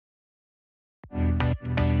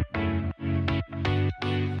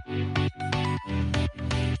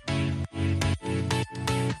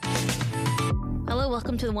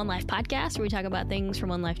Welcome to the One Life podcast, where we talk about things from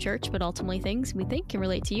One Life Church, but ultimately things we think can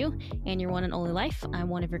relate to you and your one and only life. I'm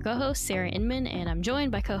one of your co-hosts, Sarah Inman, and I'm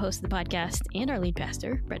joined by co-host of the podcast and our lead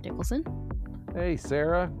pastor, Brett Nicholson. Hey,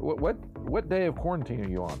 Sarah, what day of quarantine are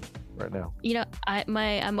you on right now? You know,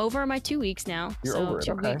 I'm over my 2 weeks now. You're so over it.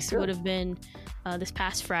 2 Okay, weeks good. would have been this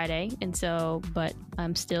past Friday, and so, but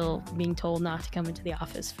I'm still being told not to come into the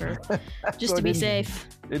office for just So to it be didn't- safe.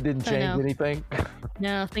 It didn't I know. change anything?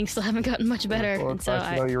 No, things still haven't gotten much better, Well, and it's so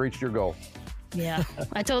nice to know you reached your goal. yeah,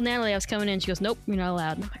 I told Natalie I was coming in. She goes, "Nope, you're not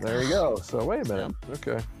allowed." I'm like, There you go. So wait a minute.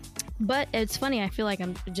 Okay. But it's funny. I feel like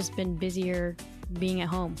I'm just been busier being at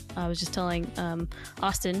home. I was just telling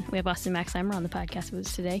Austin, we have Austin Maxheimer on the podcast with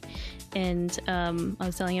us today. And I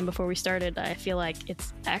was telling him before we started, I feel like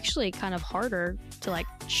it's actually kind of harder to like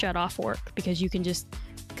shut off work because you can just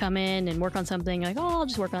come in and work on something like, oh, I'll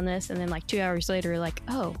just work on this. And then like 2 hours later, you're like,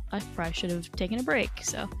 oh, I probably should have taken a break.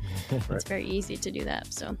 So it's very easy to do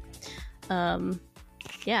that. So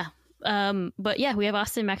yeah. But yeah, we have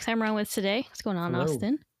Austin Maxheimer on with us today. What's going on, Hello.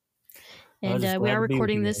 Austin? I was just And we glad are to be with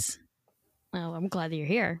recording you this. Oh, I'm glad that you're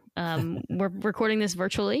here. We're recording this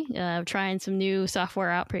virtually, trying some new software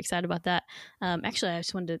out. Pretty excited about that. Actually, I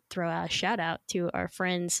just wanted to throw out a shout out to our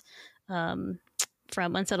friends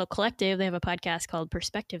from Unsettled Collective. They have a podcast called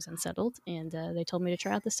Perspectives Unsettled, and they told me to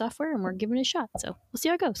try out this software, and we're giving it a shot. So we'll see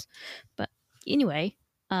how it goes. But anyway,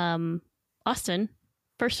 Austin,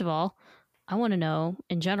 first of all, I want to know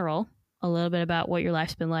in general a little bit about what your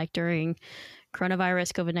life's been like during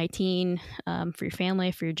coronavirus, COVID-19, for your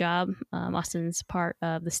family, for your job. Austin's part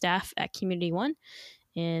of the staff at Community One.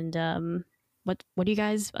 And what do you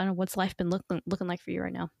guys, I don't know, what's life been looking like for you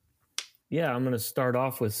right now? Yeah, I'm going to start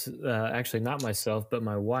off with actually not myself, but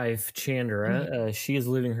my wife, Chandra. She is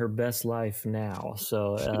living her best life now.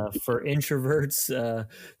 So for introverts,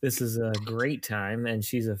 this is a great time. And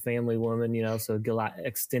she's a family woman, so get a lot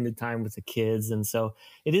extended time with the kids. And so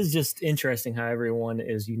it is just interesting how everyone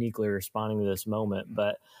is uniquely responding to this moment.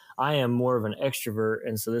 But I am more of an extrovert,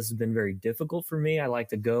 and so this has been very difficult for me. I like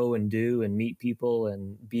to go and do and meet people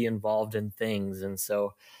and be involved in things. And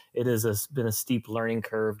so it has been a steep learning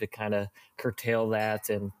curve to kind of curtail that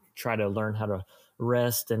and try to learn how to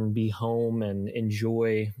rest and be home and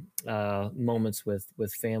enjoy moments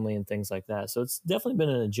with family and things like that. So it's definitely been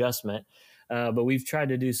an adjustment, but we've tried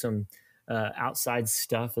to do some outside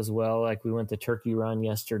stuff as well. Like we went to Turkey Run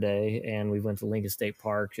yesterday, and we went to Lincoln State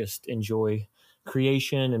Park, just enjoy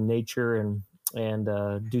creation and nature and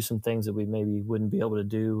do some things that we maybe wouldn't be able to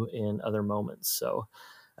do in other moments. So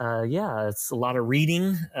yeah, it's a lot of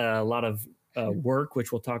reading, a lot of work,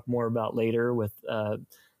 which we'll talk more about later, with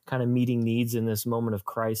kind of meeting needs in this moment of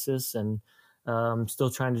crisis, and still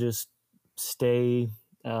trying to just stay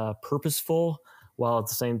purposeful while at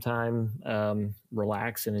the same time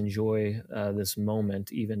relax and enjoy this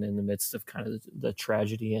moment, even in the midst of kind of the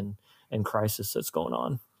tragedy and crisis that's going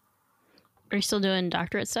on. Are you still doing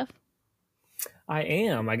doctorate stuff? I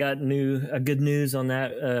am. I got good news on that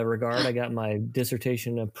regard. I got my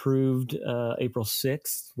dissertation approved April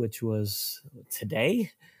 6th, which was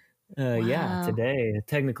today. Yeah, today.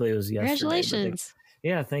 Technically, it was yesterday. Congratulations.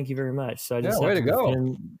 Yeah, thank you very much. So I just way to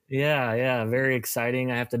go. Yeah, very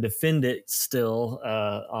exciting. I have to defend it still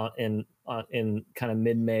in kind of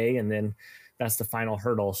mid-May, and then that's the final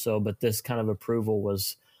hurdle. So, but this kind of approval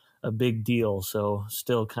was a big deal. So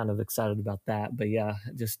still kind of excited about that. But yeah,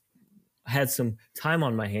 just had some time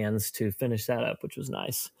on my hands to finish that up, which was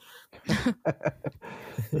nice.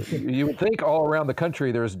 You would think all around the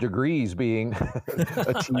country there's degrees being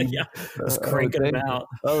achieved. Yeah, just cranking them out.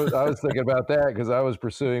 I was thinking about that because I was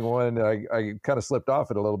pursuing one. And I kind of slipped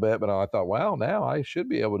off it a little bit, but I thought, wow, now I should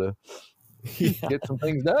be able to get some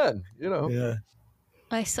things done. Yeah.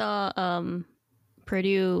 I saw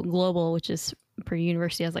Purdue Global, which is Purdue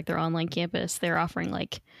University, has like their online campus. They're offering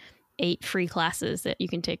like 8 free classes that you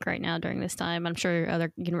can take right now during this time. I'm sure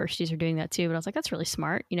other universities are doing that too, but I was like, that's really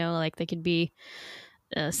smart. Like they could be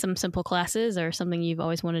some simple classes or something you've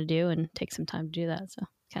always wanted to do and take some time to do that. So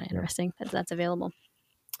kind of interesting that that's available.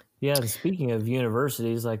 Yeah, and speaking of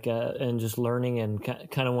universities, like and just learning, and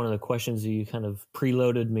kind of one of the questions that you kind of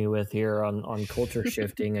preloaded me with here on culture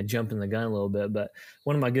shifting and jumping the gun a little bit. But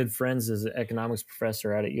one of my good friends is an economics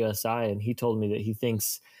professor out at USI, and he told me that he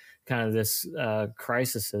thinks kind of this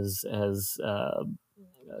crisis has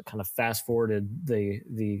kind of fast forwarded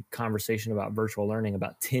the conversation about virtual learning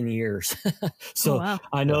about 10 years. So wow.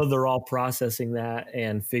 I know they're all processing that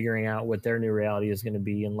and figuring out what their new reality is going to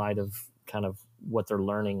be in light of kind of what they're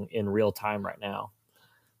learning in real time right now.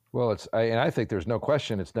 Well, and I think there's no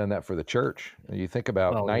question it's done that for the church. You think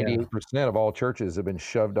about 98% of all churches have been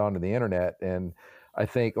shoved onto the internet, and I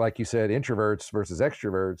think, like you said, introverts versus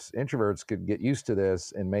extroverts, introverts could get used to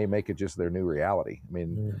this and may make it just their new reality. I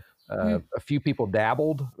mean, a few people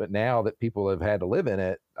dabbled, but now that people have had to live in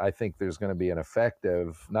it, I think there's going to be an effect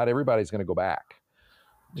of not everybody's going to go back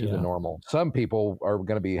to the normal. Some people are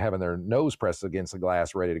going to be having their nose pressed against the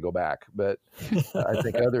glass, ready to go back. But I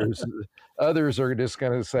think others are just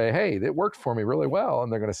going to say, "Hey, it worked for me really well," and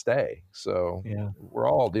they're going to stay. So we're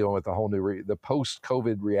all dealing with a whole new the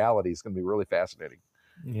post-COVID reality is going to be really fascinating.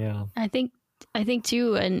 Yeah, I think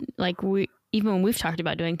too, and like even when we've talked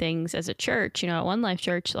about doing things as a church, at One Life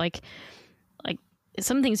Church, like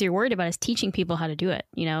some things you're worried about is teaching people how to do it,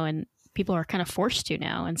 and people are kind of forced to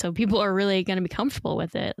now. And so people are really going to be comfortable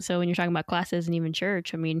with it. So when you're talking about classes and even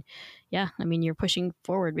church, you're pushing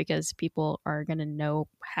forward because people are going to know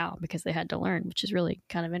how, because they had to learn, which is really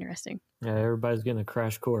kind of interesting. Yeah, everybody's getting a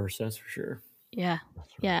crash course, that's for sure. Yeah.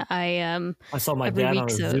 Yeah. I saw my dad on a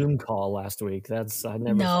Zoom call last week. I never thought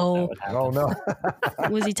that would happen. Oh no.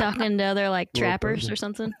 Was he talking to other like trappers or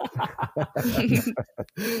something?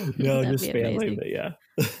 No, just family, but yeah.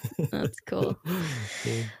 That's cool.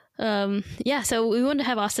 So we wanted to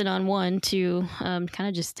have Austin on one to kind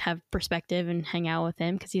of just have perspective and hang out with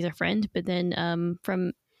him because he's our friend. But then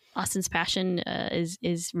from Austin's passion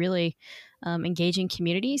is really engaging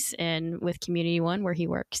communities, and with Community One, where he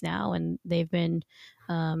works now, and they've been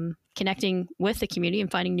connecting with the community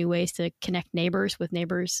and finding new ways to connect neighbors with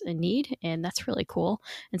neighbors in need. And that's really cool.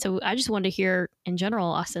 And so I just wanted to hear in general,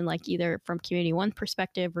 Austin, like either from Community One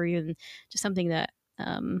perspective or even just something that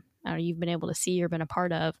you've been able to see or been a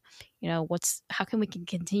part of, how can we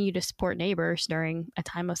continue to support neighbors during a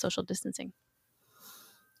time of social distancing?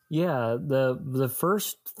 Yeah, the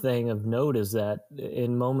first thing of note is that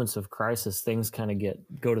in moments of crisis, things kind of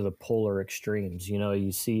go to the polar extremes.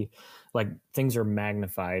 You see like things are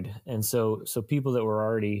magnified. And so people that were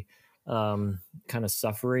already kind of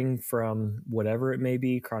suffering from whatever it may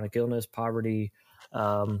be, chronic illness, poverty,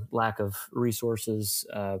 lack of resources,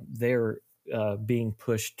 they're being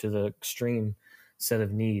pushed to the extreme set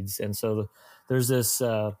of needs. And so there's this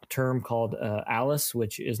term called ALICE,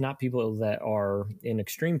 which is not people that are in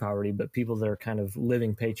extreme poverty, but people that are kind of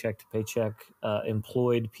living paycheck to paycheck,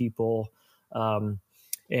 employed people.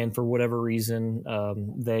 And for whatever reason,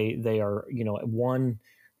 they are, one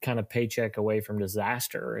kind of paycheck away from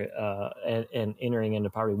disaster and entering into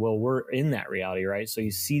poverty. Well, we're in that reality, right? So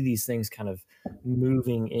you see these things kind of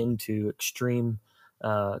moving into extreme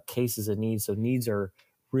cases of needs. So needs are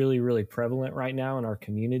really, really prevalent right now in our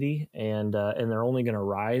community, and they're only going to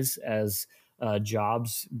rise as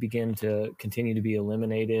jobs begin to continue to be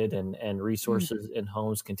eliminated and resources in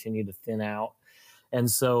homes continue to thin out. And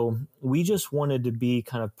so we just wanted to be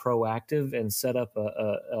kind of proactive and set up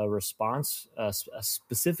a response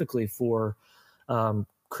specifically for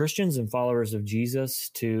Christians and followers of Jesus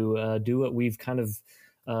to do what we've kind of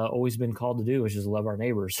always been called to do, which is love our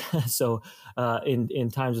neighbors. So in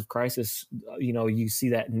times of crisis, you see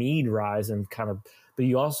that need rise and kind of, but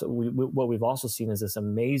what we've also seen is this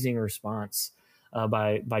amazing response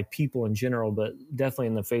by people in general, but definitely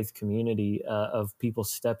in the faith community of people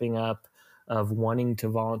stepping up, of wanting to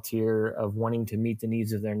volunteer, of wanting to meet the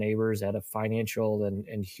needs of their neighbors at a financial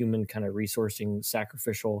and human kind of resourcing,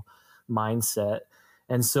 sacrificial mindset.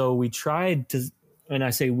 And so we tried to, and when I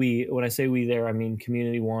say we there, I mean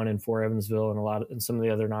Community One and For Evansville and some of the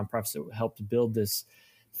other nonprofits that helped build this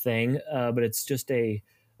thing. But it's just a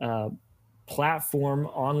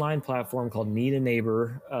online platform called Need a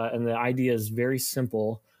Neighbor. And the idea is very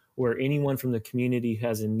simple, where anyone from the community who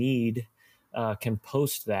has a need can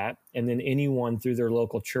post that. And then anyone through their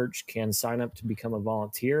local church can sign up to become a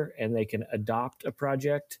volunteer, and they can adopt a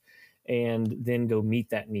project and then go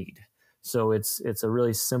meet that need. So it's a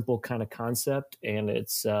really simple kind of concept, and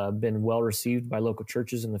it's been well received by local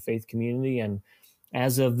churches in the faith community. And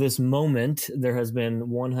as of this moment, there has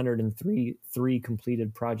been 103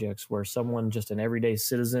 completed projects where someone, just an everyday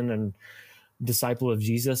citizen and disciple of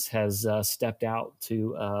Jesus, has stepped out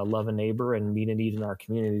to love a neighbor and meet a need in our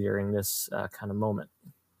community during this kind of moment.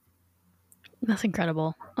 That's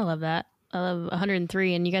incredible. I love that. I love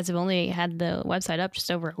 103, and you guys have only had the website up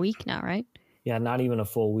just over a week now, right? Yeah, not even a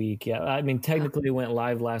full week. Yeah, I mean, technically it went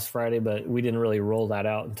live last Friday, but we didn't really roll that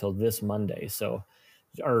out until this Monday. So,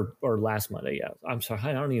 or last Monday. Yeah, I'm sorry,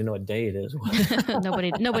 I don't even know what day it is.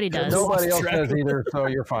 Nobody does. Nobody else does either, so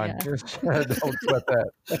you're fine. Yeah. Just don't sweat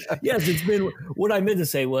that. Yes, it's been. What I meant to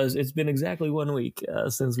say was it's been exactly 1 week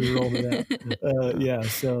since we rolled it out. Yeah,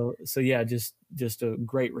 so yeah, just a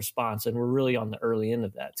great response, and we're really on the early end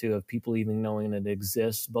of that too, of people even knowing it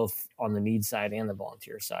exists, both on the need side and the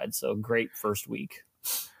volunteer side. So great first week.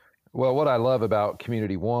 Well, what I love about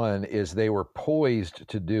Community One is they were poised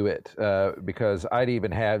to do it, because I'd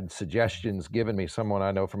even had suggestions given me. Someone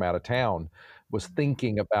I know from out of town was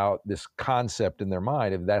thinking about this concept in their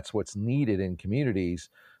mind if that's what's needed in communities.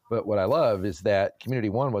 But what I love is that Community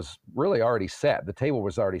One was really already set. The table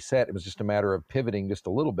was already set. It was just a matter of pivoting just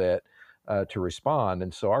a little bit to respond.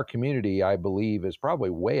 And so our community, I believe, is probably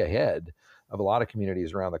way ahead of a lot of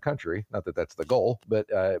communities around the country. Not that that's the goal, but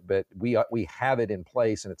we have it in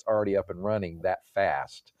place and it's already up and running that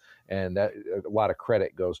fast. And that a lot of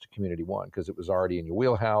credit goes to Community One because it was already in your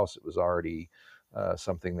wheelhouse. It was already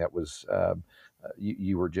something that was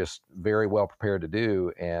you were just very well prepared to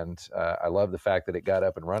do. And I love the fact that it got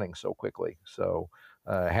up and running so quickly. So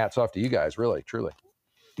hats off to you guys, really, truly.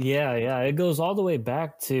 Yeah, yeah. It goes all the way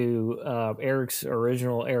back to Eric's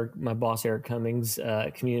original, my boss, Eric Cummings,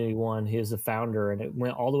 Community One. He is the founder, and it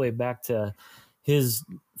went all the way back to his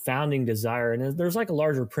founding desire. And there's like a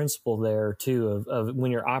larger principle there too of when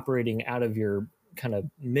you're operating out of your kind of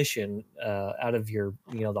mission, out of your,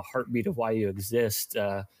 the heartbeat of why you exist,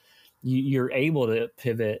 you're able to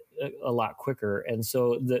pivot a lot quicker. And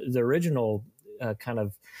so the original kind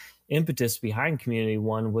of impetus behind Community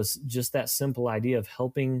One was just that simple idea of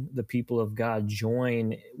helping the people of God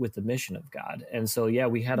join with the mission of God. And so, yeah,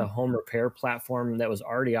 we had a home repair platform that was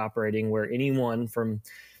already operating where anyone from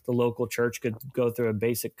the local church could go through a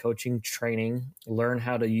basic coaching training, learn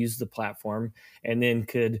how to use the platform, and then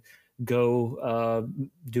could go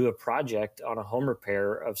do a project on a home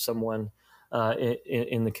repair of someone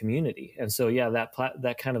in the community. And so, yeah,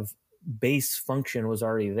 that kind of base function was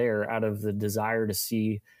already there out of the desire to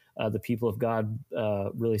see the people of God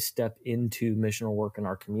really step into missional work in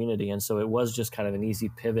our community. And so it was just kind of an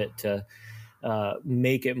easy pivot to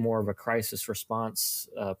make it more of a crisis response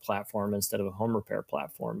platform instead of a home repair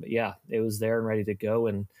platform. But yeah, it was there and ready to go.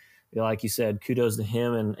 And like you said, kudos to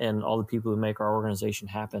him and all the people who make our organization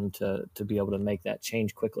happen to be able to make that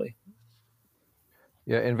change quickly.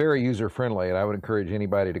 Yeah, and very user friendly. And I would encourage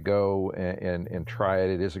anybody to go and try it.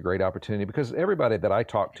 It is a great opportunity because everybody that I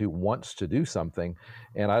talk to wants to do something.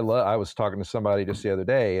 And I was talking to somebody just the other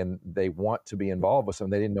day, and they want to be involved with something.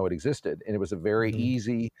 They didn't know it existed, and it was a very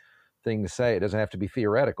easy thing to say. It doesn't have to be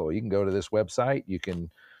theoretical. You can go to this website, you can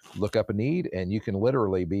look up a need, and you can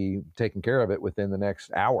literally be taking care of it within the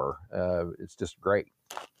next hour. It's just great.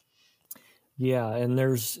 Yeah, and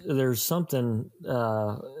there's something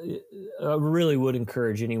I really would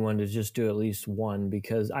encourage anyone to just do at least one,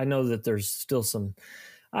 because I know that there's still some.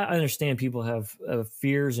 I understand people have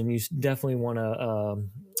fears, and you definitely want to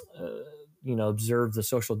observe the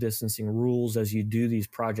social distancing rules as you do these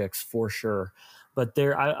projects for sure. But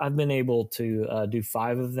I've been able to do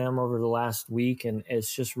 5 of them over the last week, and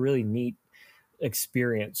it's just really neat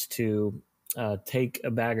experience to take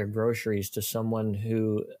a bag of groceries to someone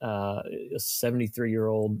who a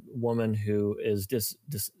 73-year-old woman who is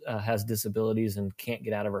has disabilities and can't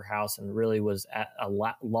get out of her house and really was at a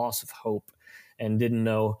loss of hope and didn't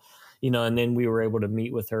know, and then we were able to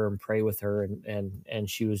meet with her and pray with her, and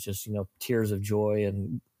she was just, tears of joy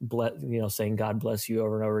and saying God bless you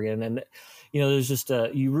over and over again. And, there's just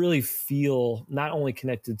you really feel not only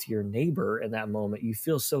connected to your neighbor in that moment, you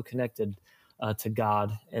feel so connected to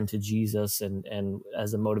God and to Jesus, and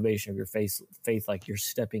as a motivation of your faith, like you're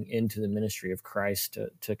stepping into the ministry of Christ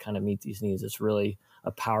to kind of meet these needs. It's really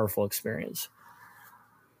a powerful experience.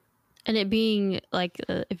 And it being like,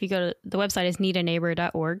 if you go to the website is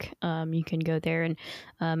needaneighbor.org, you can go there. And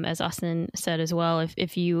as Austin said as well,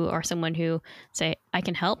 if you are someone who say, I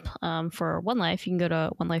can help for One Life, you can go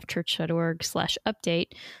to onelifechurch.org/update.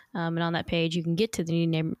 And on that page, you can get to the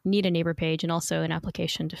Need a Neighbor page and also an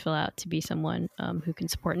application to fill out to be someone who can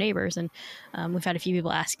support neighbors. And we've had a few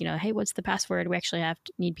people ask, hey, what's the password? We actually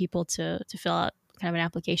need people to fill out kind of an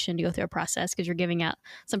application to go through a process because you're giving out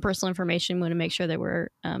some personal information. We want to make sure that we're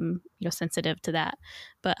sensitive to that.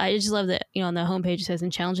 But I just love that on the homepage it says,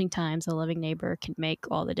 in challenging times a loving neighbor can make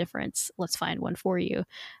all the difference. Let's find one for you. And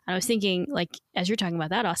I was thinking, like, as you're talking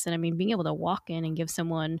about that, Austin, I mean, being able to walk in and give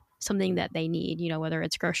someone something that they need, whether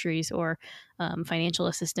it's groceries or financial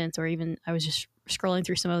assistance, or even I was just scrolling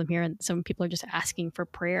through some of them here and some people are just asking for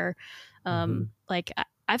prayer. Like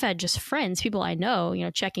I've had just friends, people I know,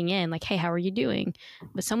 checking in like, hey, how are you doing?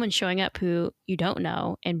 But someone showing up who you don't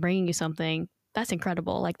know and bringing you something, that's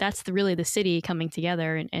incredible. Like that's really the city coming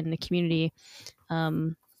together and the community,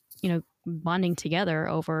 bonding together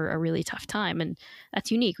over a really tough time. And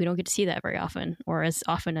that's unique. We don't get to see that very often, or as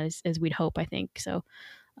often as we'd hope, I think. So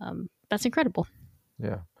that's incredible.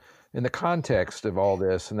 Yeah. in the context of all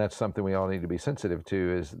this, and that's something we all need to be sensitive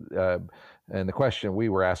to, is and the question we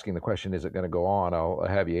were asking, the question, is it going to go on? I'll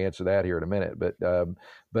have you answer that here in a minute.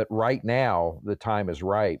 But right now, the time is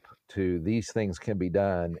ripe to, these things can be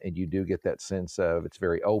done, and you do get that sense of it's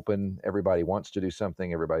very open. Everybody wants to do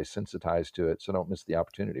something. Everybody's sensitized to it. So don't miss the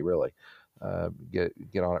opportunity, really.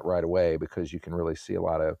 Get on it right away, because you can really see a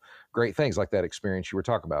lot of great things, like that experience you were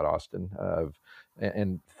talking about, Austin,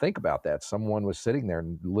 and think about that. Someone was sitting there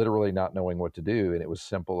and literally not knowing what to do, and it was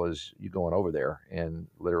simple as you going over there and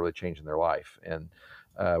literally changing their life. And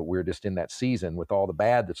we're just in that season with all the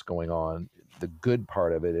bad that's going on. The good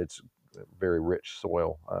part of it, it's very rich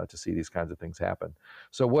soil to see these kinds of things happen.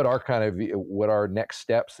 So what are next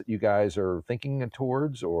steps that you guys are thinking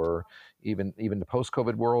towards, or even the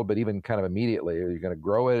post-COVID world, but even kind of immediately? Are you going to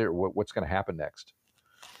grow it, or what's going to happen next?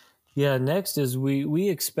 Yeah, next is we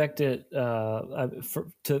expect it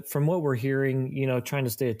from what we're hearing, trying to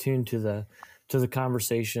stay attuned to the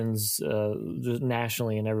conversations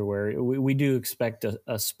nationally and everywhere. We do expect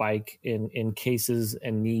a spike in cases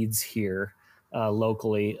and needs here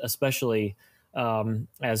locally, especially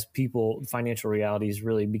as financial realities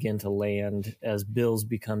really begin to land, as bills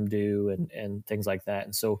become due and things like that.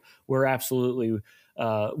 And so we're absolutely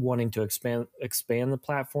wanting to expand the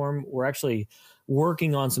platform. We're actually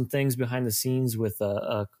working on some things behind the scenes with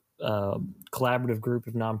a collaborative group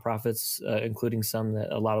of nonprofits, including some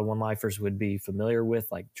that a lot of one-lifers would be familiar with,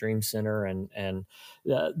 like Dream Center, and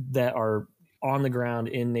that are on the ground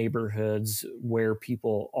in neighborhoods where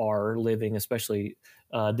people are living, especially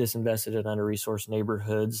disinvested and under-resourced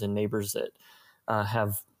neighborhoods, and neighbors that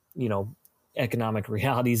have, economic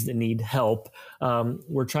realities that need help.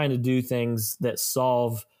 We're trying to do things that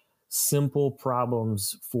solve simple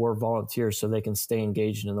problems for volunteers so they can stay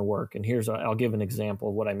engaged in the work. And I'll give an example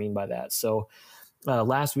of what I mean by that. So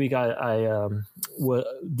last week I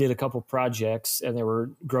did a couple projects, and there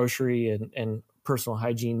were grocery and personal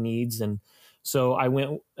hygiene needs. And so I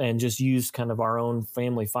went and just used kind of our own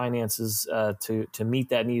family finances to meet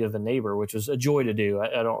that need of a neighbor, which was a joy to do.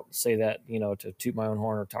 I don't say that, to toot my own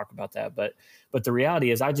horn or talk about that, but the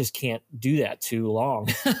reality is I just can't do that too long.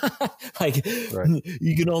 Like, right.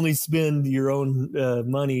 You can only spend your own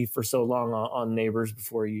money for so long on neighbors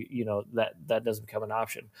before that doesn't become an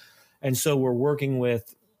option. And so we're working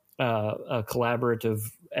with a collaborative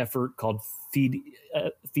effort called Feed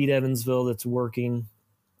Evansville that's working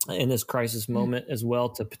in this crisis moment as well,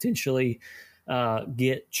 to potentially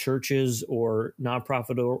get churches or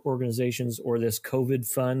nonprofit organizations, or this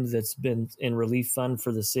COVID fund that's been in relief fund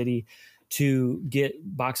for the city, to get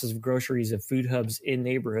boxes of groceries and food hubs in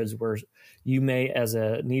neighborhoods where you may, as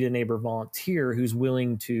a Need a Neighbor volunteer who's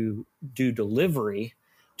willing to do delivery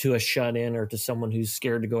to a shut-in, or to someone who's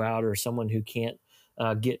scared to go out, or someone who can't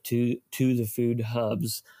get to the food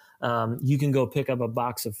hubs, you can go pick up a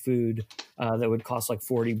box of food that would cost like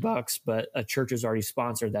 $40, but a church has already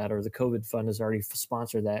sponsored that, or the COVID fund has already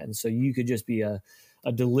sponsored that. And so you could just be a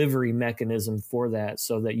delivery mechanism for that,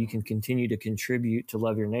 so that you can continue to contribute to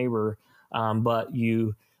love your neighbor, but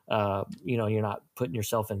you're not putting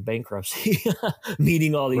yourself in bankruptcy,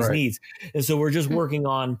 meeting all these needs. And so we're just working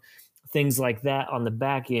on things like that on the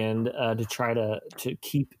back end to try to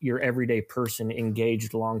keep your everyday person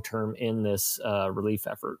engaged long-term in this relief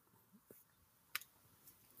effort.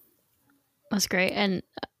 That's great. And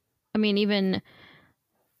I mean, even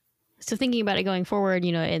so, thinking about it going forward,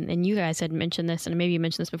 and you guys had mentioned this, and maybe you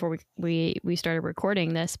mentioned this before we started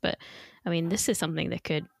recording this, but I mean, this is something that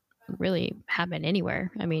could really happen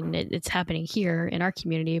anywhere. I mean, it's happening here in our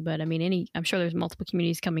community, but I mean, I'm sure there's multiple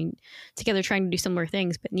communities coming together trying to do similar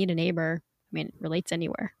things, but Need a Neighbor, I mean, it relates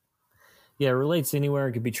anywhere. Yeah, it relates anywhere.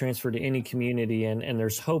 It could be transferred to any community. And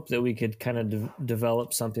there's hope that we could kind of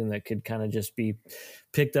develop something that could kind of just be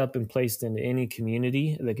picked up and placed into any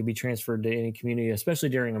community, that could be transferred to any community, especially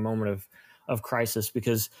during a moment of crisis.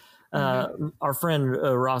 Because our friend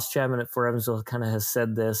Ross Chapman at For Evansville kind of has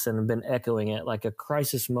said this and been echoing it, like a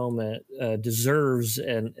crisis moment deserves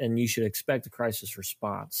and you should expect a crisis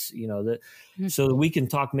response, so that we can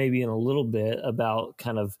talk maybe in a little bit about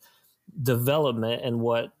kind of development and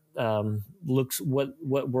what life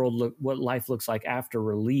looks like after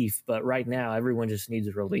relief. But right now everyone just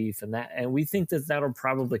needs relief, and we think that'll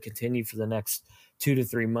probably continue for the next 2 to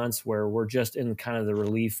 3 months, where we're just in kind of the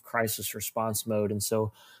relief crisis response mode. And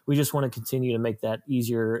so we just want to continue to make that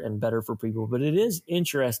easier and better for people. But it is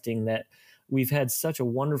interesting that we've had such a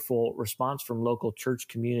wonderful response from local church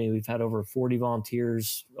community. We've had over 40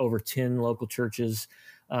 volunteers, over 10 local churches,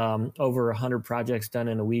 over 100 projects done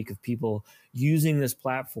in a week of people using this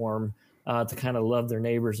platform to kind of love their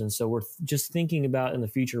neighbors. And so we're just thinking about in the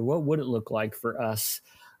future, what would it look like for us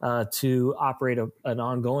to operate an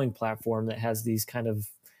ongoing platform that has these kind of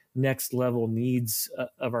next level needs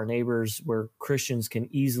of our neighbors, where Christians can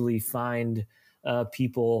easily find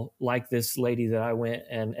people like this lady that I went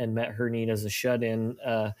and met her need as a shut-in.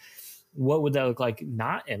 What would that look like?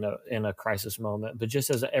 Not in a crisis moment, but just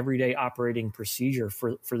as an everyday operating procedure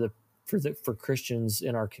for Christians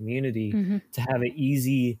in our community to have an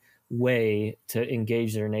easy way to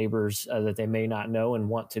engage their neighbors that they may not know and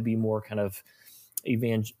want to be more kind of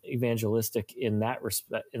evangelistic in that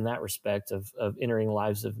respect of entering the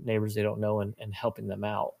lives of neighbors they don't know and helping them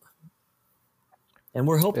out. And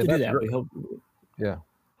we're hoping to do that. We hope. Yeah.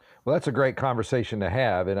 Well, that's a great conversation to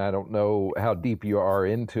have, and I don't know how deep you are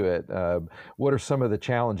into it. What are some of the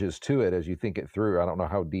challenges to it as you think it through? I don't know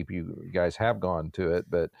how deep you guys have gone to it,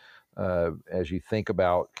 but as you think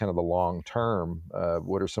about kind of the long term,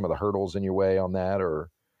 what are some of the hurdles in your way on that?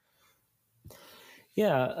 Or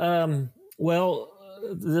well,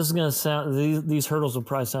 this is going to sound, these hurdles will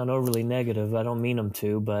probably sound overly negative. I don't mean them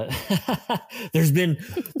to, but there's been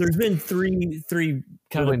three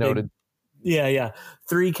kind of noted.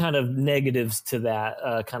 Three kind of negatives to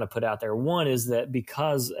that kind of put out there. One is that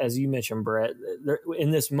because, as you mentioned, Brett, in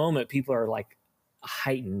this moment, people are like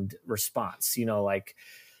heightened response, like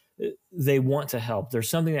they want to help. There's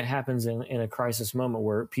something that happens in a crisis moment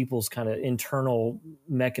where people's kind of internal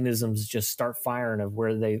mechanisms just start firing of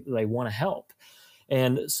where they want to help.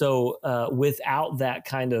 And so without that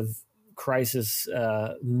kind of crisis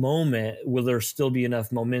moment, will there still be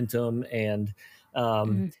enough momentum and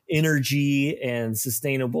energy and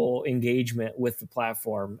sustainable engagement with the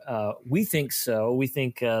platform? We think so. We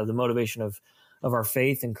think the motivation of our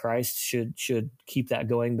faith in Christ should keep that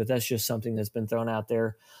going, but that's just something that's been thrown out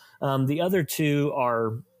there. The other two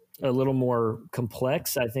are a little more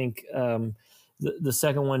complex. I think the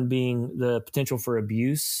second one being the potential for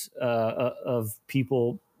abuse of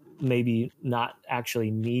people maybe not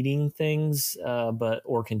actually needing things,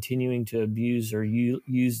 or continuing to abuse or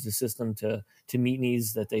use the system to meet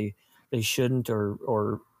needs that they shouldn't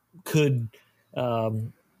or could,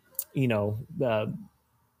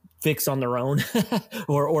 fix on their own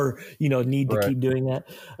or need to keep doing that.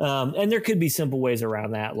 And there could be simple ways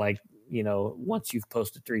around that, like, once you've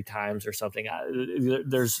posted 3 times or something,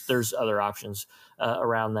 there's other options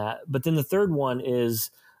around that. But then the third one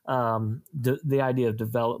is the idea of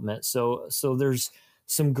development. So there's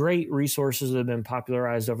some great resources that have been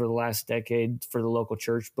popularized over the last decade for the local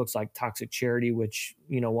church, books like Toxic Charity, which,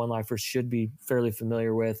 one-lifers should be fairly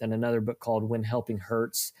familiar with, and another book called When Helping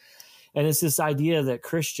Hurts. And it's this idea that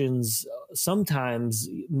Christians sometimes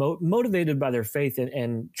motivated by their faith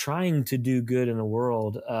and trying to do good in the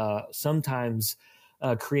world, sometimes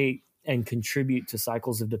create and contribute to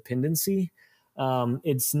cycles of dependency.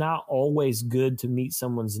 It's not always good to meet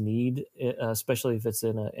someone's need, especially if it's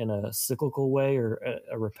in a cyclical way or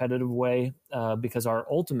a repetitive way, because our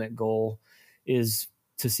ultimate goal is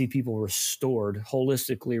to see people restored,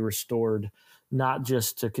 holistically restored, not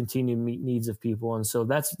just to continue to meet needs of people. And so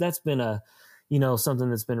that's been something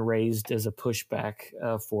that's been raised as a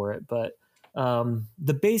pushback for it. But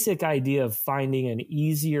the basic idea of finding an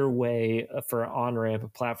easier way for an on-ramp, a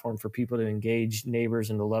platform for people to engage neighbors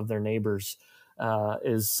and to love their neighbors,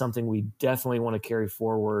 is something we definitely want to carry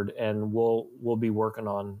forward, and we'll be working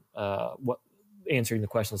on answering the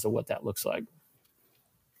questions of what that looks like.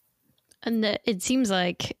 And it seems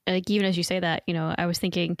like even as you say that, I was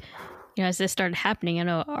thinking, as this started happening, I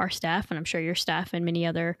know our staff, and I'm sure your staff and many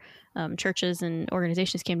other churches and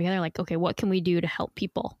organizations came together like, okay, what can we do to help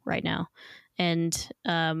people right now? And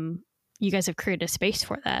you guys have created a space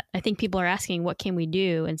for that. I think people are asking, what can we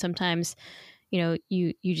do? And sometimes,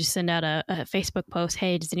 you just send out a Facebook post,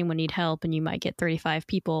 hey, does anyone need help? And you might get 35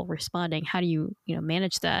 people responding. How do you,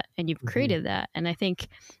 manage that? And you've created that. And I think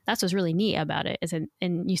that's what's really neat about it.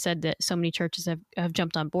 And you said that so many churches have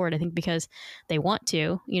jumped on board, I think, because they want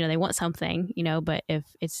to, they want something, but if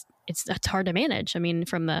it's hard to manage. I mean,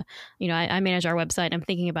 from the, I manage our website. I'm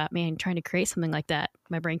thinking about, trying to create something like that.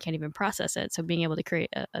 My brain can't even process it. So being able to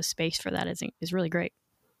create a space for that is really great.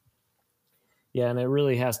 Yeah. And it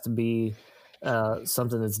really has to be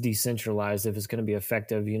something that's decentralized if it's going to be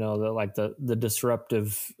effective. The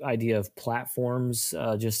disruptive idea of platforms,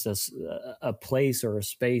 just a place or a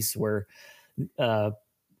space where a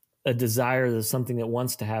desire that something that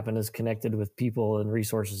wants to happen is connected with people and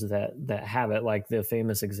resources that have it. Like the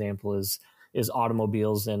famous example is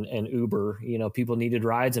automobiles and Uber. People needed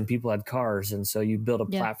rides and people had cars, and so you build a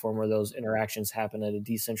platform where those interactions happen in a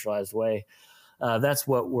decentralized way. That's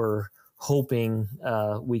what we're hoping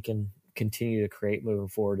we can continue to create moving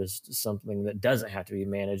forward is something that doesn't have to be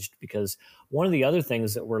managed. Because one of the other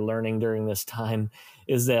things that we're learning during this time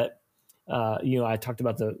is that, I talked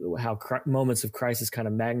about how moments of crisis kind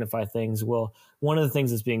of magnify things. Well, one of the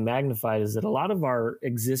things that's being magnified is that a lot of our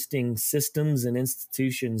existing systems and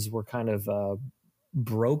institutions were kind of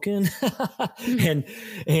broken,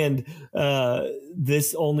 and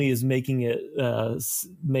this only is making it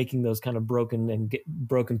making those kind of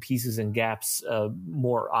broken pieces and gaps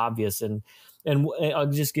more obvious. And I'll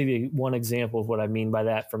just give you one example of what I mean by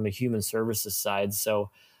that from a human services side.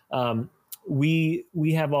 So we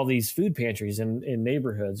have all these food pantries in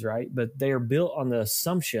neighborhoods, right? But they are built on the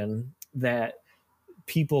assumption that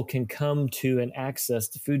people can come to and access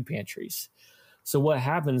the food pantries. So what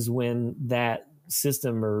happens when that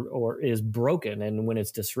system or is broken and when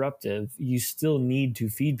it's disruptive? You still need to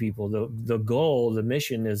feed people. The goal, the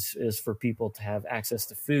mission is for people to have access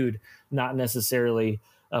to food, not necessarily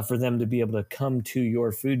for them to be able to come to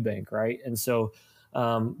your food bank, right? And so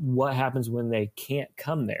what happens when they can't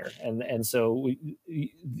come there? And so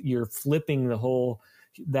you're flipping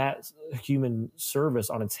that human service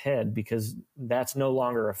on its head, because that's no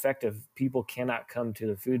longer effective. People cannot come to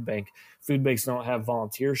the food bank. Food banks don't have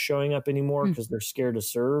volunteers showing up anymore because they're scared to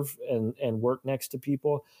serve and work next to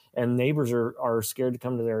people. And neighbors are scared to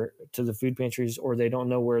come to the food pantries, or they don't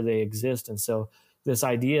know where they exist. And so this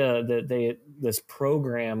idea that this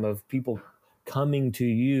program of people coming to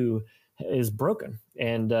you is broken.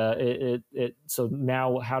 And so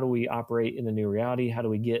now how do we operate in the new reality? How do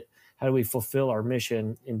we fulfill our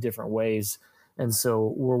mission in different ways? And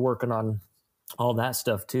so we're working on all that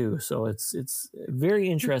stuff too. So it's a very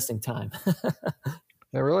interesting time.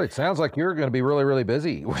 It sounds like you're going to be really, really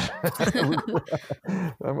busy.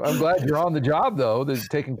 I'm glad you're on the job, though,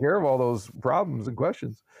 taking care of all those problems and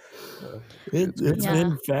questions. It's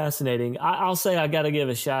been fascinating. I'll say I got to give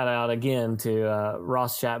a shout out again to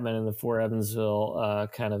Ross Chapman and the For Evansville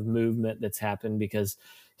kind of movement that's happened, because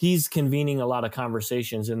he's convening a lot of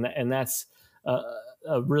conversations, and that's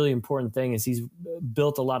a really important thing. Is he's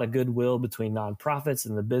built a lot of goodwill between nonprofits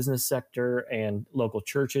and the business sector and local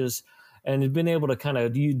churches, and has been able to kind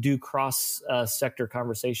of do cross sector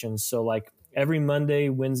conversations. So like every Monday,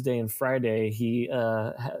 Wednesday, and Friday, he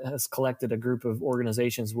has collected a group of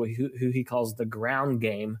organizations who he calls the ground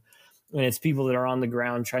game. And it's people that are on the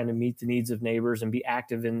ground trying to meet the needs of neighbors and be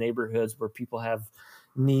active in neighborhoods where people have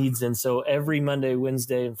needs. And so every Monday,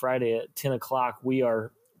 Wednesday, and Friday at 10 o'clock, we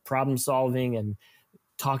are problem solving and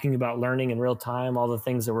talking about learning in real time, all the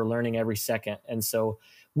things that we're learning every second. And so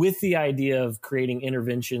with the idea of creating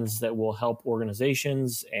interventions that will help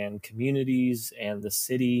organizations and communities and the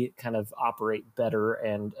city kind of operate better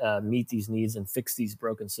and meet these needs and fix these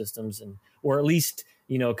broken systems, or at least,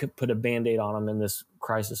 put a Band-Aid on them in this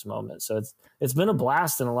crisis moment. So it's been a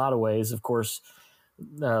blast in a lot of ways. Of course,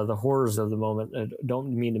 the horrors of the moment,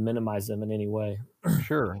 don't mean to minimize them in any way.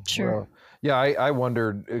 Sure. Well, yeah, I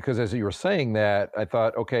wondered, because as you were saying that, I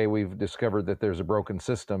thought, okay, we've discovered that there's a broken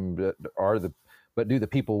system, but do the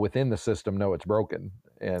people within the system know it's broken?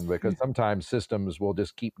 And because sometimes systems will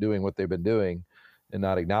just keep doing what they've been doing and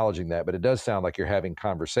not acknowledging that. But it does sound like you're having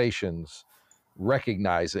conversations,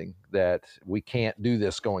 recognizing that we can't do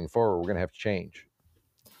this going forward. We're going to have to change.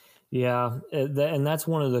 Yeah. And that's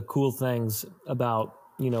one of the cool things about,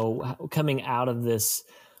 coming out of this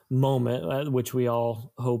moment, which we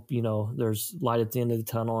all hope, there's light at the end of the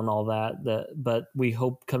tunnel and all that, but we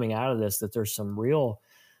hope coming out of this that there's some real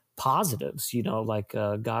positives, like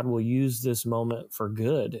God will use this moment for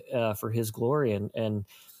good, for his glory. And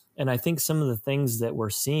I think some of the things that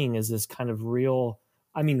we're seeing is this kind of real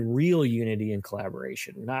unity and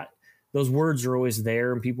collaboration. Not, those words are always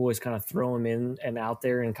there and people always kind of throw them in and out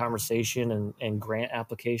there in conversation and grant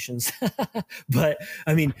applications. But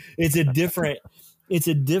it's a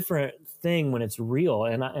different thing when it's real.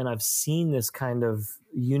 And I've seen this kind of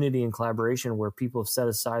unity and collaboration where people have set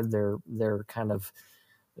aside their kind of,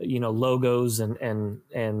 logos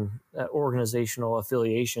and organizational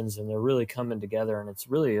affiliations, and they're really coming together, and it's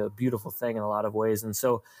really a beautiful thing in a lot of ways. And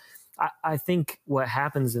so I think what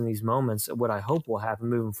happens in these moments, what I hope will happen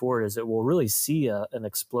moving forward, is that we'll really see an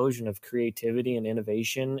explosion of creativity and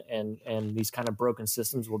innovation, and these kind of broken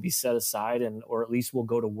systems will be set aside, or at least we'll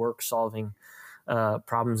go to work solving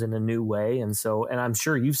problems in a new way. And I'm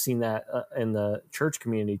sure you've seen that in the church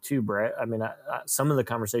community too, Brett. Some of the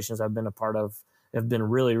conversations I've been a part of have been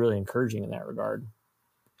really, really encouraging in that regard.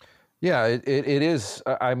 Yeah, it is.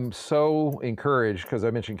 I'm so encouraged, because I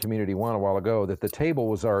mentioned Community One a while ago, that the table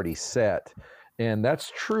was already set. And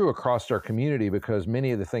that's true across our community, because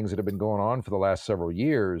many of the things that have been going on for the last several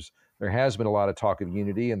years, there has been a lot of talk of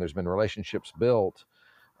unity and there's been relationships built.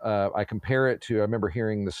 I compare it to, I remember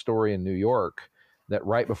hearing the story in New York that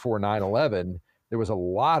right before 9/11, there was a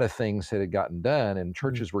lot of things that had gotten done and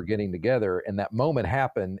churches were getting together, and that moment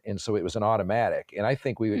happened. And so it was an automatic. And I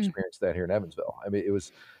think we've experienced that here in Evansville. I mean, it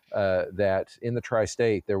was that in the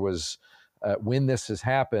tri-state, there was, when this has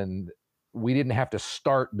happened, we didn't have to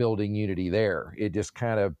start building unity there. It just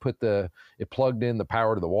kind of it plugged in the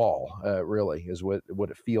power to the wall, really, is what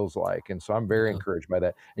it feels like. And so I'm very encouraged by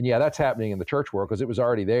that. And yeah, that's happening in the church world because it was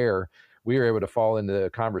already there. We were able to fall into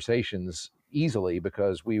conversations easily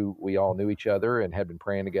because we all knew each other and had been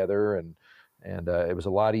praying together, and it was a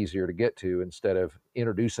lot easier to get to instead of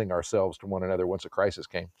introducing ourselves to one another once a crisis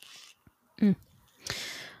came.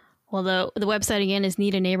 Well, the website again is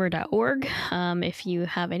needaneighbor.org. If you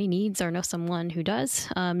have any needs or know someone who does,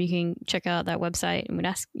 you can check out that website, and we'd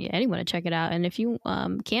ask anyone to check it out. And if you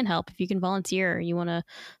can help, if you can volunteer, you want to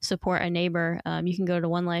support a neighbor, you can go to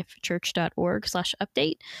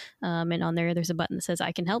onelifechurch.org/update. And on there's a button that says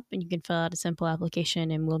I can help, and you can fill out a simple application,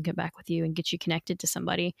 and we'll get back with you and get you connected to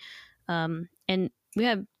somebody. And we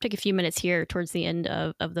take a few minutes here towards the end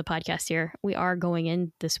of the podcast here. We are going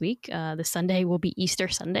in this week. The Sunday will be Easter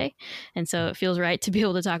Sunday. And so it feels right to be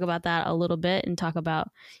able to talk about that a little bit and talk about,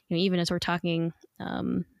 even as we're talking,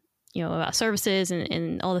 about services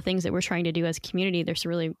and all the things that we're trying to do as a community, there's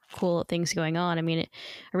really cool things going on. I mean,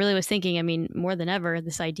 I really was thinking, more than ever,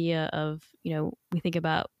 this idea of, we think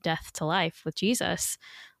about death to life with Jesus.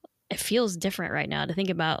 It feels different right now to think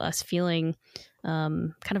about us feeling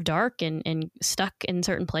kind of dark and stuck in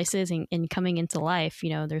certain places and coming into life.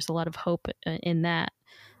 There's a lot of hope in that.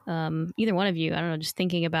 Either one of you, I don't know, just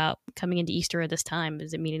thinking about coming into Easter at this time,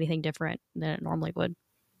 does it mean anything different than it normally would?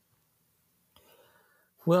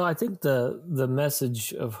 Well, I think the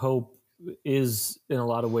message of hope is in a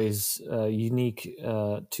lot of ways unique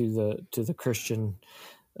to the Christian,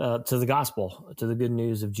 to the gospel, to the good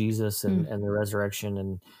news of Jesus and the resurrection,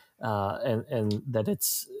 and that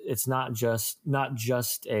it's not just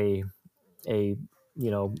a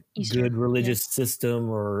Easter, good religious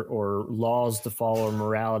system or laws to follow or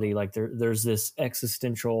morality. Like there's this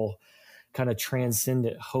existential kind of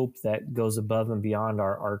transcendent hope that goes above and beyond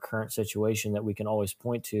our current situation that we can always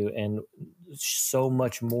point to, and so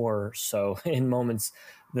much more so in moments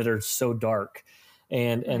that are so dark.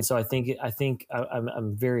 And so I think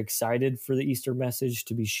I'm very excited for the Easter message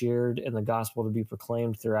to be shared and the gospel to be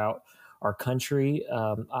proclaimed throughout our country.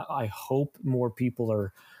 I hope more people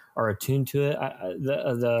are attuned to it.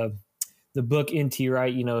 The book N.T.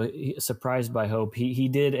 Wright, Surprised by Hope, he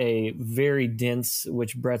did a very dense,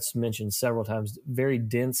 which Brett's mentioned several times, very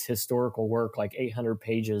dense historical work, like 800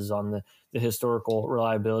 pages on the historical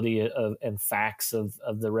reliability and facts of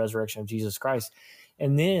the resurrection of Jesus Christ.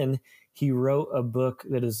 And then he wrote a book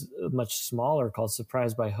that is much smaller called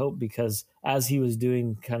Surprised by Hope, because as he was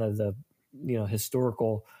doing kind of the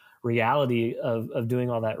historical reality of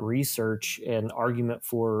doing all that research and argument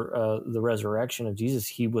for the resurrection of Jesus,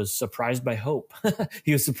 he was surprised by hope.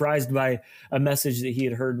 He was surprised by a message that he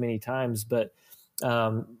had heard many times, but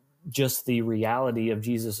just the reality of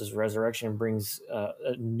Jesus's resurrection brings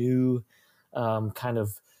a new kind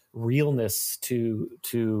of realness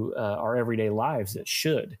to our everyday lives. It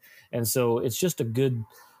should. And so it's just a good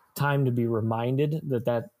time to be reminded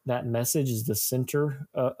that message is the center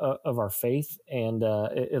of our faith, and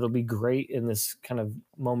it'll be great in this kind of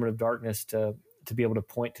moment of darkness to be able to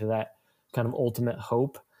point to that kind of ultimate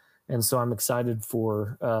hope. And so I'm excited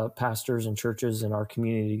for pastors and churches in our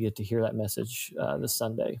community to get to hear that message this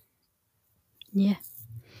Sunday. Yeah.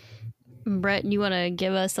 Brett, you want to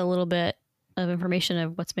give us a little bit of information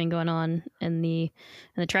of what's been going on in the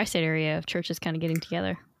tri-state area of churches kind of getting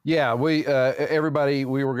together? Yeah, we everybody,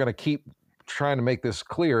 we were going to keep trying to make this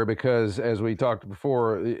clear because, as we talked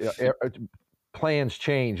before, plans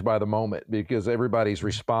change by the moment because everybody's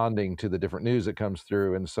responding to the different news that comes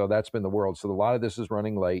through, and so that's been the world. So a lot of this is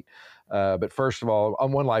running late. But first of all,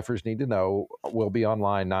 One Lifers need to know we'll be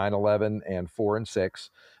online 9, 11, and 4 and 6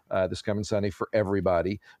 this coming Sunday for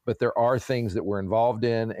everybody. But there are things that we're involved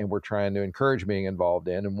in, and we're trying to encourage being involved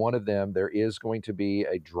in. And one of them, there is going to be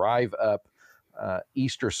a drive-up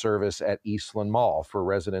Easter service at Eastland Mall for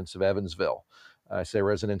residents of Evansville. I say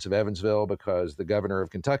residents of Evansville because the governor of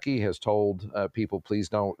Kentucky has told people, please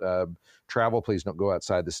don't travel, please don't go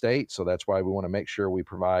outside the state. So that's why we want to make sure we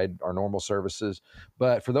provide our normal services.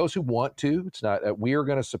 But for those who want to, it's not, we are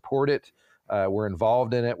going to support it. We're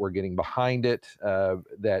involved in it. We're getting behind it.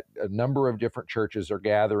 That a number of different churches are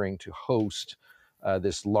gathering to host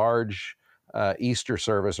this large Easter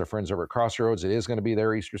service. Our friends over at Crossroads, it is going to be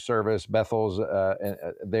their Easter service. Bethel's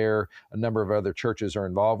there. A number of other churches are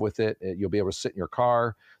involved with it. You'll be able to sit in your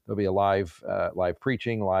car. There'll be a live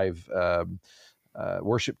preaching, live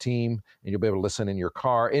worship team, and you'll be able to listen in your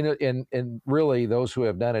car. And really, those who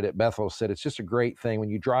have done it at Bethel said it's just a great thing when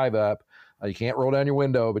you drive up. You can't roll down your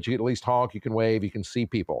window, but you can at least honk, you can wave, you can see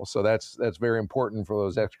people. So that's very important for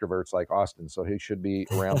those extroverts like Austin. So he should be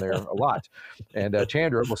around there a lot. And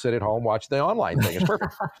Chandra will sit at home, watch the online thing. It's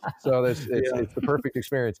perfect. So it's the perfect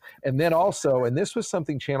experience. And then also, and this was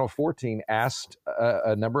something Channel 14 asked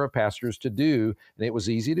a number of pastors to do, and it was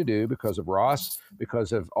easy to do because of Ross,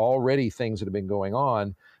 because of already things that have been going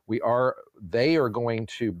on. They are going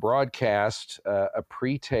to broadcast a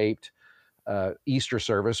pre-taped Easter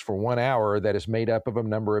service for 1 hour that is made up of a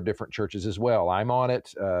number of different churches as well. I'm on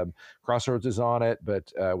it. Crossroads is on it,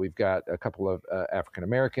 but we've got a couple of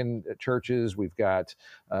African-American churches. We've got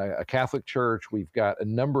a Catholic church. We've got a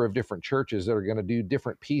number of different churches that are going to do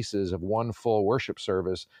different pieces of one full worship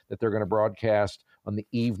service that they're going to broadcast on the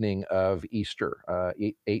evening of Easter,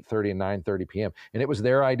 8:30 and 9:30 p.m. And it was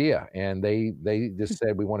their idea. And they just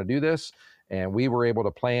said, we want to do this. And we were able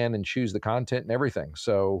to plan and choose the content and everything.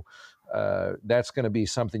 So that's going to be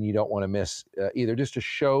something you don't want to miss either, just to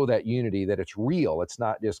show that unity, that it's real. It's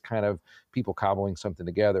not just kind of people cobbling something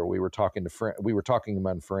together. We were talking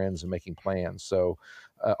among friends and making plans. So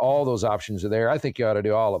all those options are there. I think you ought to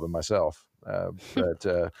do all of them myself, but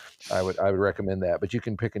I would recommend that. But you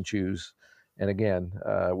can pick and choose. And again,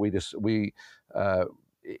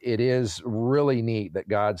 it is really neat that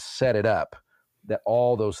God set it up, that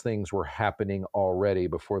all those things were happening already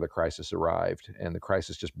before the crisis arrived, and the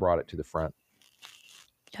crisis just brought it to the front.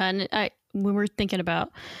 And when we're thinking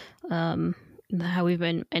about how we've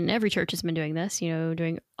been, and every church has been doing this,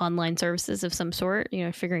 doing online services of some sort,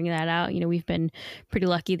 figuring that out. We've been pretty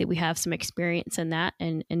lucky that we have some experience in that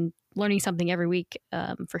and learning something every week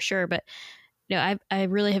for sure. But I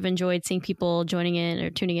really have enjoyed seeing people joining in or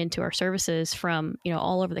tuning into our services from,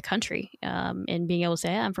 all over the country, and being able to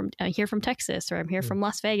say, I'm here from Texas, or I'm here from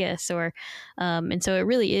Las Vegas, and so it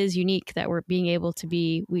really is unique that we're being able to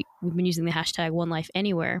we've been using the hashtag One Life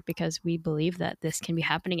Anywhere, because we believe that this can be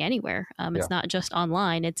happening anywhere. It's not just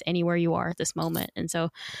online, it's anywhere you are at this moment. And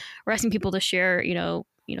so we're asking people to share,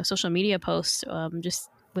 social media posts, just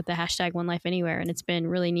with the hashtag One Life Anywhere. And it's been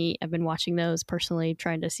really neat. I've been watching those personally,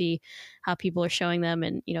 trying to see how people are showing them.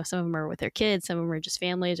 And, some of them are with their kids, some of them are just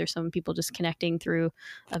families, or some people just connecting through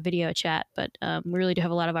a video chat. But we really do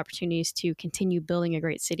have a lot of opportunities to continue building a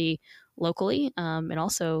great city locally, and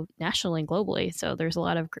also nationally and globally. So there's a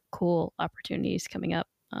lot of cool opportunities coming up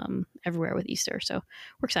everywhere with Easter. So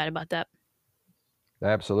we're excited about that.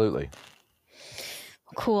 Absolutely.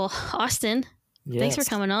 Cool. Austin, thanks for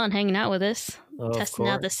coming on, hanging out with us, testing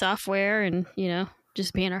out the software, and,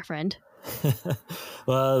 just being our friend.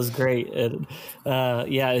 Well, it was great.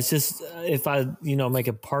 It's just, if I, make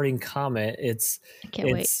a parting comment, I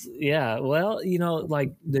can't wait. Yeah. Well,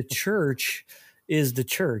 like the church is the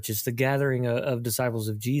church. It's the gathering of disciples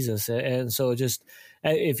of Jesus. And so just,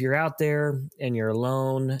 if you're out there and you're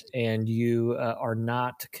alone and you are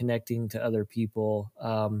not connecting to other people,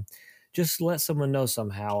 just let someone know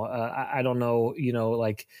somehow. I don't know,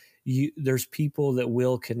 there's people that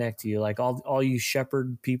will connect to you, like all you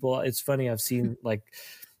shepherd people. It's funny. I've seen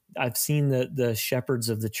the shepherds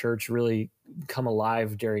of the church really come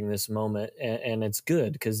alive during this moment, and it's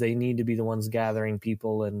good because they need to be the ones gathering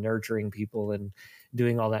people and nurturing people and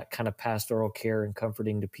doing all that kind of pastoral care and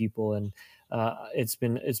comforting to people. And it's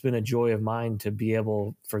been a joy of mine to be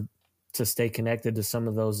able to stay connected to some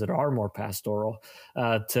of those that are more pastoral,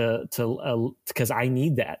 because I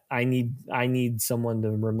need that. I need someone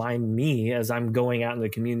to remind me as I'm going out in the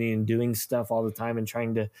community and doing stuff all the time and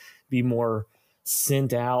trying to be more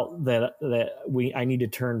sent out, that I need to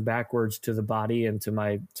turn backwards to the body and to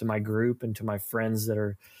my group and to my friends that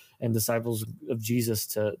are and disciples of Jesus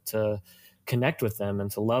to connect with them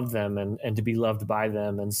and to love them and to be loved by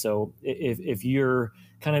them. And so if you're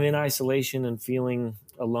kind of in isolation and feeling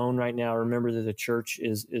alone right now, remember that the church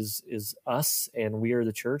is us, and we are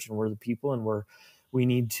the church, and we're the people, and we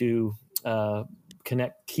need to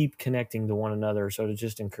keep connecting to one another. So to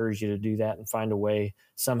just encourage you to do that and find a way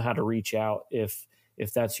somehow to reach out if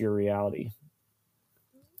that's your reality.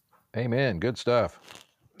 Amen. Good stuff.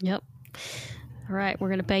 Yep. All right, we're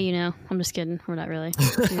gonna pay you now. I'm just kidding. We're not really.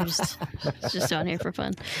 We're just on here for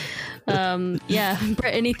fun.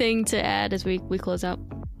 Brett, anything to add as we close out?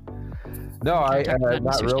 No,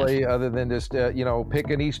 not really. Other than just pick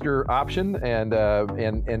an Easter option and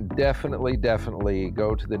definitely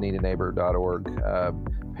go to the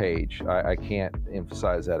needaneighbor.org page. I can't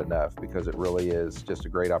emphasize that enough because it really is just a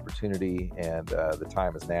great opportunity, and the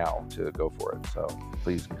time is now to go for it. So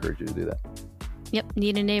please encourage you to do that. Yep,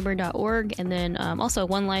 needaneighbor.org, and then also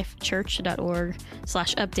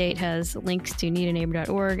onelifechurch.org/update has links to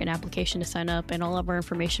needaneighbor.org, an application to sign up, and all of our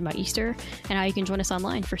information about Easter and how you can join us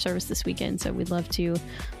online for service this weekend. So we'd love to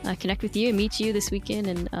connect with you and meet you this weekend.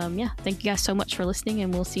 And thank you guys so much for listening,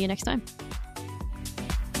 and we'll see you next time.